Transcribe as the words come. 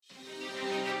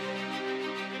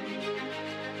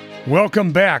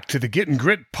Welcome back to the Getting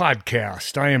Grit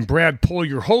podcast. I am Brad Pohl,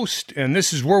 your host, and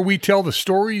this is where we tell the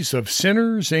stories of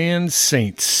sinners and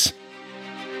saints.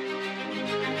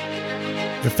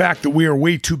 The fact that we are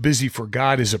way too busy for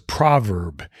God is a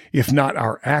proverb, if not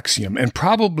our axiom, and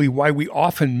probably why we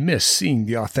often miss seeing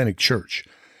the authentic church.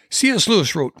 C.S.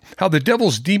 Lewis wrote how the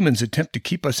devil's demons attempt to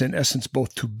keep us in essence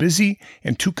both too busy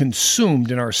and too consumed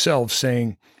in ourselves,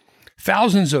 saying,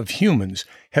 thousands of humans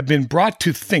have been brought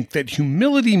to think that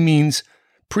humility means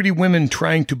pretty women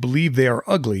trying to believe they are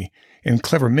ugly and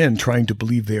clever men trying to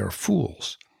believe they are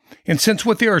fools. And since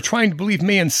what they are trying to believe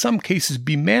may in some cases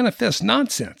be manifest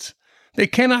nonsense, they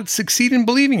cannot succeed in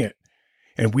believing it.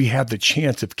 And we have the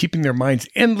chance of keeping their minds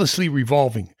endlessly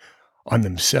revolving on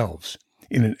themselves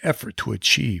in an effort to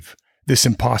achieve this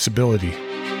impossibility.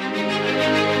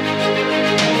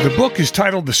 The book is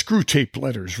titled The Screwtape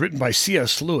Letters, written by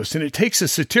C.S. Lewis, and it takes a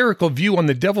satirical view on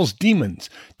the devil's demons,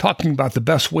 talking about the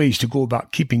best ways to go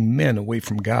about keeping men away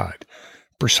from God,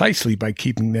 precisely by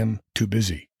keeping them too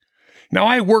busy. Now,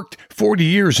 I worked 40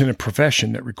 years in a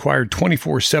profession that required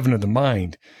 24/7 of the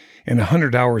mind and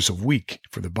 100 hours a week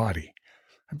for the body.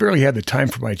 I barely had the time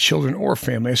for my children or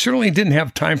family. I certainly didn't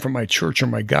have time for my church or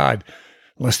my God,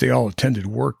 unless they all attended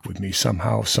work with me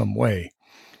somehow, some way.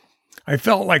 I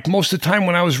felt like most of the time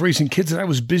when I was raising kids that I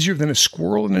was busier than a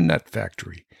squirrel in a nut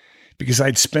factory because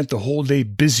I'd spent the whole day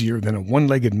busier than a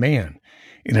one-legged man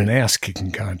in an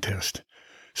ass-kicking contest.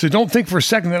 So don't think for a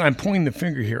second that I'm pointing the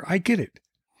finger here. I get it.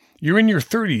 You're in your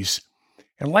 30s,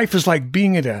 and life is like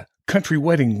being at a country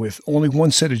wedding with only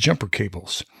one set of jumper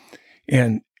cables,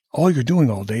 and all you're doing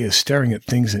all day is staring at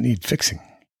things that need fixing.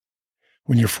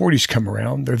 When your 40s come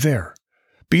around, they're there,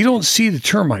 but you don't see the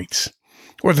termites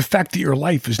or the fact that your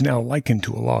life is now likened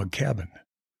to a log cabin.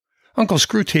 Uncle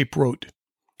Screwtape wrote,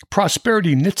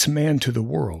 "Prosperity knits a man to the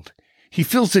world. He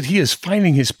feels that he is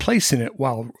finding his place in it,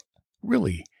 while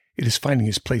really it is finding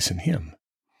his place in him."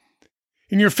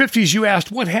 In your 50s, you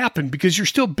asked what happened because you're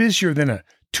still busier than a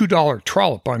 $2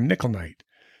 trollop on nickel night,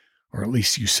 or at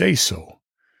least you say so,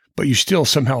 but you still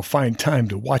somehow find time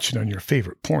to watch it on your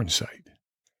favorite porn site.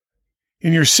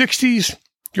 In your 60s,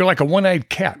 you're like a one-eyed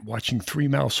cat watching 3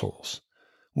 mouse holes.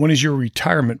 One is your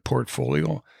retirement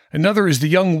portfolio, another is the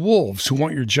young wolves who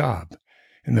want your job,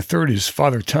 and the third is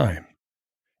Father Time,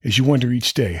 as you wonder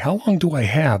each day, how long do I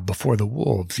have before the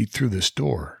wolves eat through this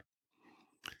door?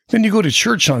 Then you go to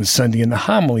church on Sunday, and the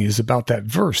homily is about that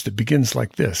verse that begins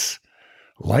like this: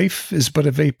 life is but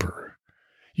a vapor.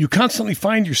 You constantly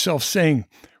find yourself saying,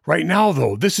 right now,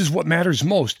 though, this is what matters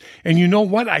most, and you know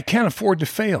what? I can't afford to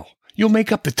fail. You'll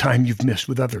make up the time you've missed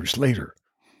with others later.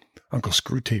 Uncle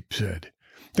Screwtape said,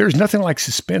 there is nothing like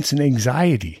suspense and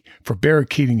anxiety for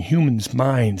barricading humans'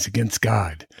 minds against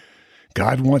God.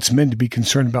 God wants men to be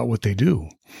concerned about what they do,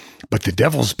 but the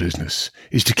devil's business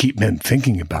is to keep men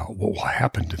thinking about what will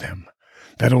happen to them.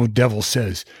 That old devil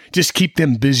says, just keep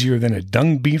them busier than a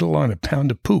dung beetle on a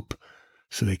pound of poop,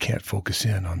 so they can't focus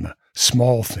in on the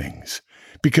small things,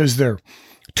 because they're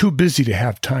too busy to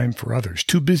have time for others,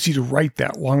 too busy to write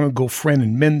that long-ago friend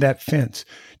and mend that fence,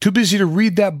 too busy to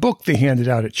read that book they handed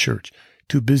out at church,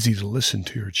 too busy to listen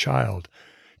to your child,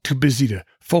 too busy to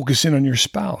focus in on your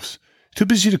spouse, too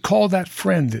busy to call that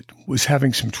friend that was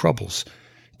having some troubles,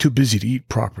 too busy to eat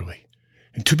properly,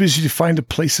 and too busy to find a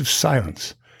place of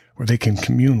silence where they can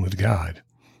commune with God,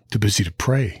 too busy to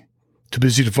pray, too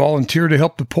busy to volunteer to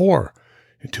help the poor,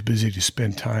 and too busy to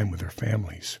spend time with their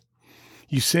families.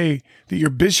 You say that you're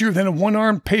busier than a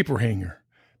one-armed paper hanger,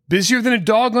 busier than a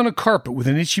dog on a carpet with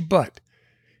an itchy butt,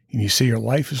 and you say your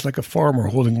life is like a farmer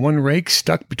holding one rake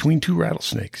stuck between 2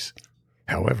 rattlesnakes.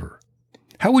 However,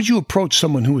 how would you approach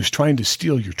someone who is trying to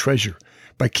steal your treasure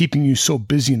by keeping you so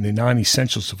busy in the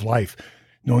non-essentials of life,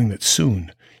 knowing that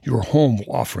soon your home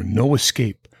will offer no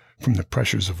escape from the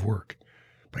pressures of work,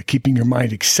 by keeping your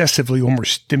mind excessively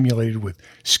overstimulated with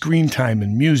screen time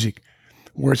and music,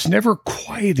 where it's never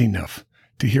quiet enough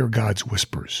to hear God's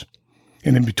whispers?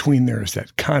 And in between there is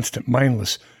that constant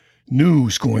mindless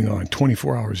news going on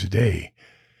 24 hours a day,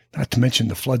 not to mention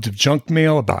the floods of junk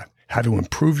mail about how to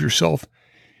improve yourself,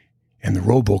 and the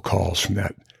robocalls from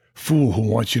that fool who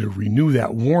wants you to renew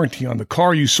that warranty on the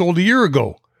car you sold a year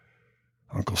ago.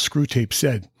 Uncle Screwtape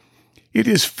said, it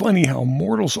is funny how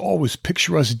mortals always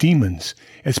picture us demons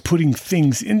as putting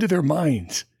things into their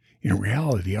minds. In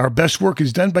reality, our best work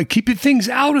is done by keeping things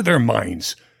out of their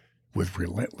minds with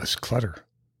relentless clutter.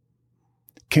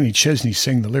 Kenny Chesney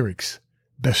sang the lyrics,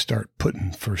 best start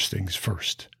putting first things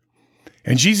first.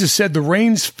 And Jesus said the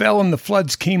rains fell and the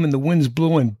floods came and the winds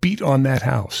blew and beat on that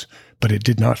house, but it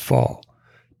did not fall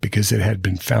because it had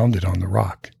been founded on the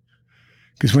rock.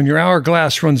 Because when your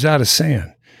hourglass runs out of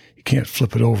sand, You can't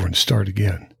flip it over and start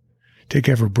again. Take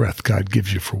every breath God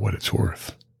gives you for what it's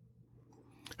worth.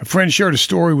 A friend shared a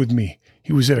story with me.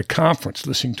 He was at a conference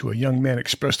listening to a young man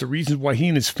express the reasons why he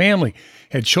and his family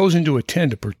had chosen to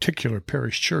attend a particular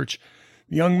parish church.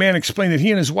 The young man explained that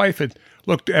he and his wife had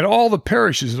looked at all the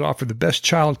parishes that offered the best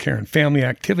child care and family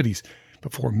activities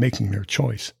before making their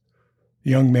choice. The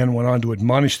young man went on to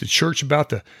admonish the church about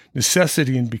the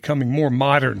necessity in becoming more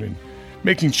modern and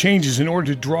making changes in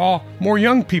order to draw more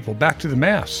young people back to the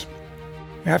Mass.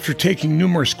 After taking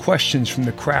numerous questions from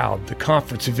the crowd, the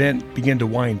conference event began to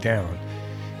wind down,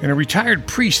 and a retired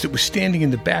priest that was standing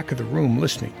in the back of the room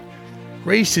listening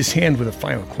raised his hand with a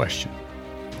final question.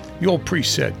 The old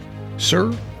priest said,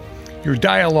 "Sir, your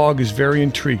dialogue is very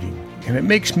intriguing, and it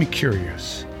makes me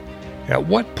curious. At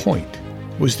what point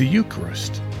was the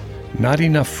Eucharist not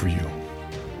enough for you?"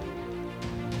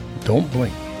 Don't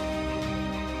blink.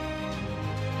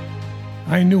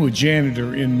 I knew a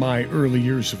janitor in my early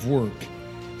years of work.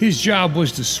 His job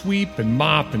was to sweep and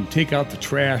mop and take out the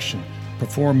trash and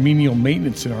perform menial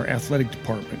maintenance in our athletic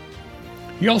department.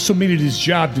 He also made it his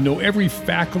job to know every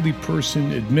faculty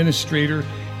person, administrator,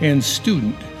 and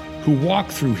student who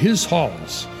walked through his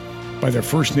halls by their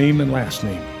first name and last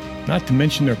name, not to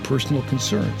mention their personal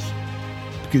concerns,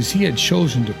 because he had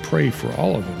chosen to pray for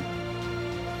all of them.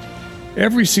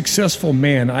 Every successful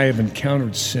man I have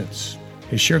encountered since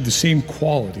has shared the same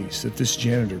qualities that this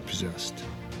janitor possessed.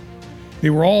 They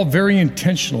were all very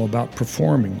intentional about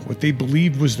performing what they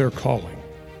believed was their calling.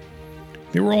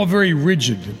 They were all very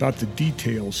rigid about the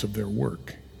details of their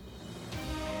work.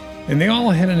 And they all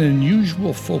had an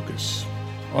unusual focus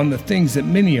on the things that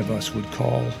many of us would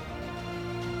call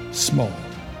small.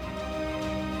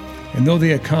 And though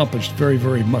they accomplished very,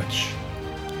 very much,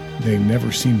 they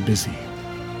never seemed busy.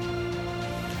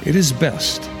 It is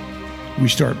best we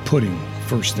start putting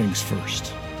first things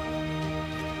first.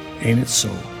 Ain't it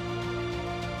so?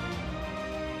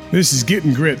 This is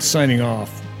Getting Grit signing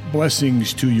off.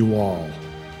 Blessings to you all.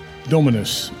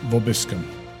 Dominus Vobiscum.